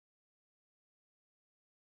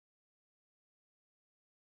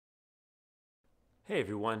Hey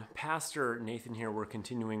everyone, Pastor Nathan here. We're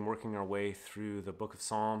continuing working our way through the book of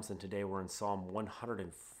Psalms, and today we're in Psalm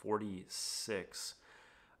 146.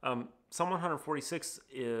 Psalm 146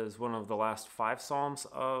 is one of the last 5 Psalms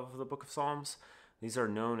of the book of Psalms. These are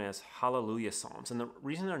known as Hallelujah Psalms, and the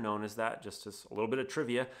reason they're known is that, just as a little bit of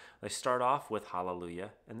trivia, they start off with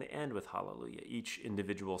Hallelujah and they end with Hallelujah, each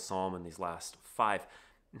individual psalm in these last 5.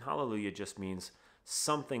 And Hallelujah just means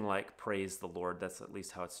something like praise the Lord. That's at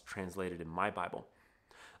least how it's translated in my Bible.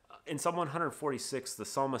 In Psalm 146, the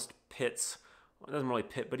psalmist doesn't really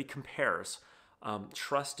pit, but he compares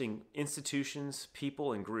trusting institutions,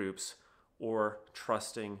 people, and groups, or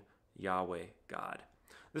trusting Yahweh God.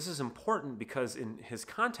 This is important because in his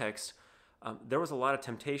context, there was a lot of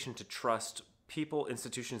temptation to trust people,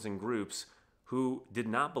 institutions, and groups who did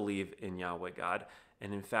not believe in Yahweh God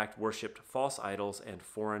and in fact worshipped false idols and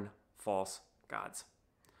foreign false gods.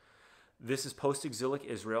 This is post-exilic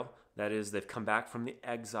Israel. That is, they've come back from the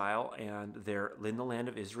exile and they're in the land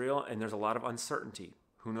of Israel, and there's a lot of uncertainty.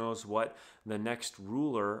 Who knows what the next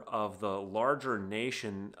ruler of the larger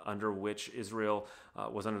nation under which Israel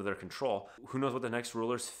was under their control, who knows what the next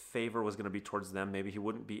ruler's favor was going to be towards them. Maybe he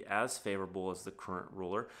wouldn't be as favorable as the current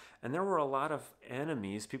ruler. And there were a lot of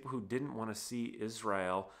enemies, people who didn't want to see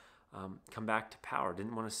Israel come back to power,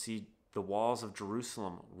 didn't want to see the walls of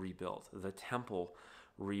Jerusalem rebuilt, the temple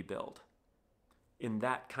rebuilt. In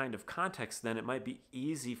that kind of context, then, it might be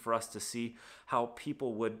easy for us to see how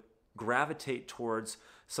people would gravitate towards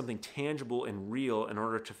something tangible and real in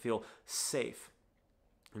order to feel safe,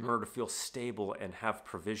 in order to feel stable and have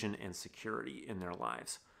provision and security in their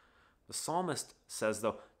lives. The psalmist says,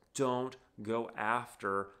 though, don't go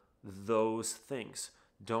after those things.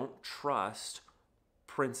 Don't trust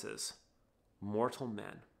princes, mortal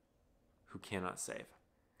men who cannot save.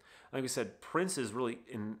 Like we said, princes really,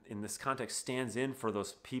 in this context, stands in for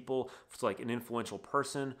those people, for like an influential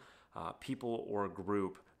person, people, or a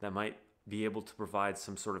group that might be able to provide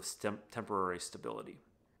some sort of temporary stability.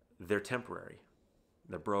 They're temporary.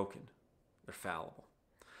 They're broken. They're fallible.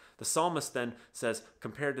 The psalmist then says,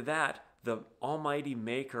 compared to that, the almighty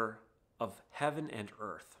maker of heaven and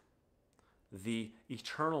earth, the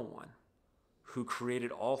eternal one who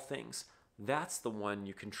created all things, that's the one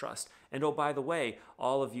you can trust. And oh, by the way,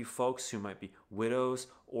 all of you folks who might be widows,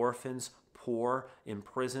 orphans, poor, in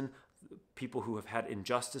prison, people who have had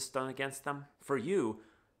injustice done against them, for you,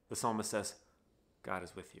 the psalmist says, God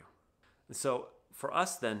is with you. And so for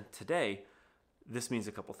us then today, this means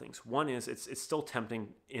a couple things. One is it's still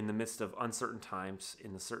tempting in the midst of uncertain times,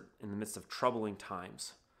 in the midst of troubling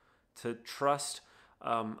times, to trust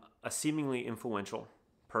a seemingly influential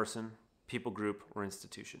person, people group, or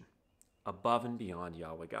institution above and beyond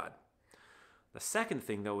Yahweh God. The second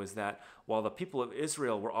thing, though, is that while the people of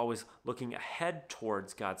Israel were always looking ahead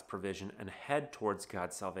towards God's provision and ahead towards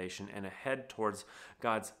God's salvation and ahead towards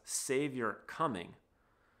God's Savior coming,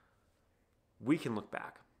 we can look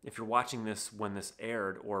back. If you're watching this when this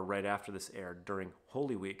aired or right after this aired during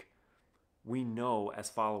Holy Week, we know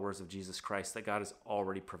as followers of Jesus Christ that God has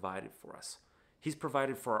already provided for us. He's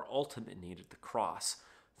provided for our ultimate need at the cross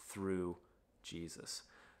through Jesus.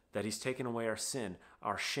 That he's taken away our sin,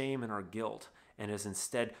 our shame, and our guilt, and has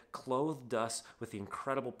instead clothed us with the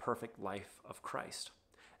incredible perfect life of Christ.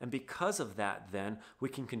 And because of that, then, we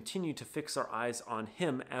can continue to fix our eyes on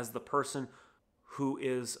him as the person who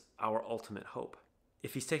is our ultimate hope.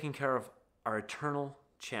 If he's taken care of our eternal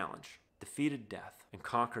challenge, defeated death, and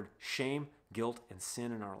conquered shame, guilt, and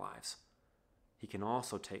sin in our lives, he can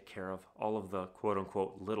also take care of all of the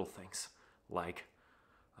quote-unquote little things, like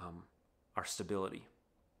our stability,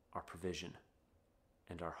 our provision,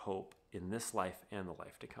 and our hope in this life and the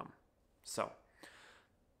life to come. So,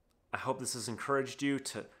 I hope this has encouraged you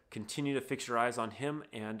to continue to fix your eyes on him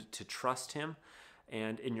and to trust him.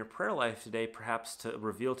 And in your prayer life today, perhaps to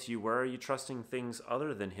reveal to you, where are you trusting things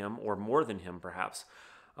other than him or more than him, perhaps,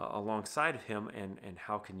 alongside of him, and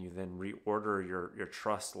how can you then reorder your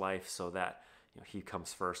trust life so that he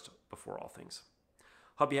comes first before all things.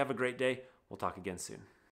 Hope you have a great day. We'll talk again soon.